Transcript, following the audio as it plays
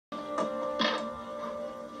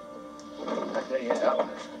Yeah.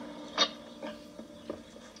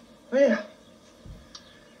 Well,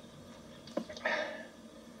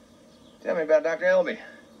 tell me about Dr. Elby.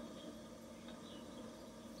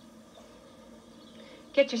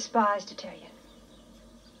 Get your spies to tell you.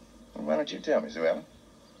 Well, why don't you tell me, Sue Ellen?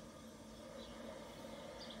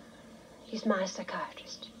 He's my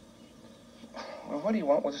psychiatrist. Well, what do you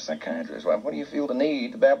want with a psychiatrist? What do you feel the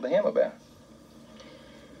need to babble to him about?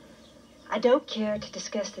 I don't care to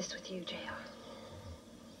discuss this with you, J.R.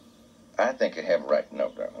 I think you have a right to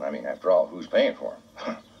know, darling. I mean, after all, who's paying for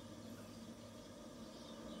him?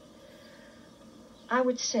 I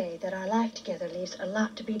would say that our life together leaves a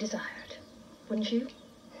lot to be desired. Wouldn't you?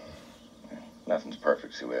 Nothing's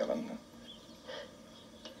perfect, Sue Ellen.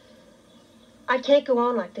 I can't go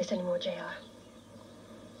on like this anymore, J.R.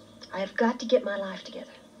 I have got to get my life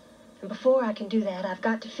together. And before I can do that, I've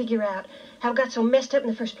got to figure out how it got so messed up in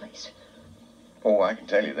the first place. Oh, I can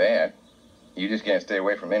tell you that. You just can't stay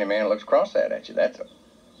away from any man who looks cross-eyed at you, that's all.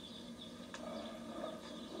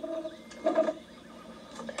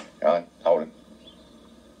 Ellen, hold it.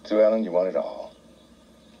 Sue Ellen, you want it all.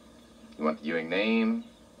 You want the Ewing name,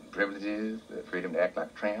 the privileges, the freedom to act like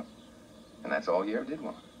a tramp, and that's all you ever did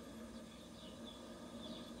want.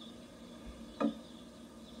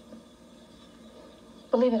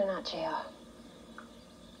 Believe it or not, J.R.,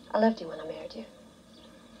 I loved you when I married you.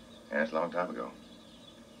 Yeah, that's a long time ago.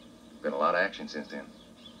 Been a lot of action since then.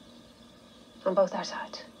 On both our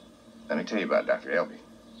sides. Let me tell you about Dr. Elby.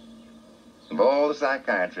 Of all the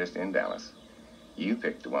psychiatrists in Dallas, you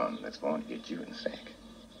picked the one that's going to get you in the sack.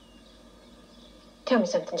 Tell me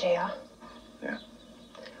something, J.R. Yeah?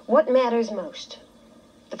 What matters most?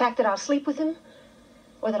 The fact that I'll sleep with him,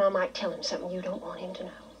 or that I might tell him something you don't want him to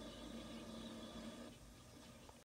know?